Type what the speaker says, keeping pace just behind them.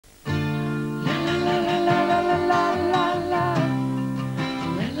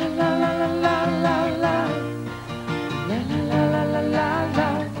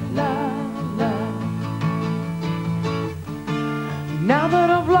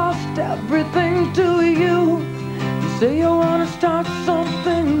lost everything to you. You say you wanna start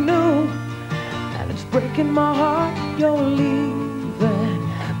something new, and it's breaking my heart you're leaving.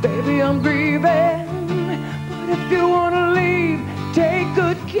 Baby, I'm grieving, but if you wanna leave, take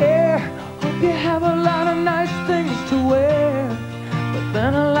good care. Hope you have a lot of nice things to wear, but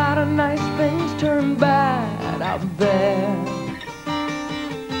then a lot of nice things turn bad out there.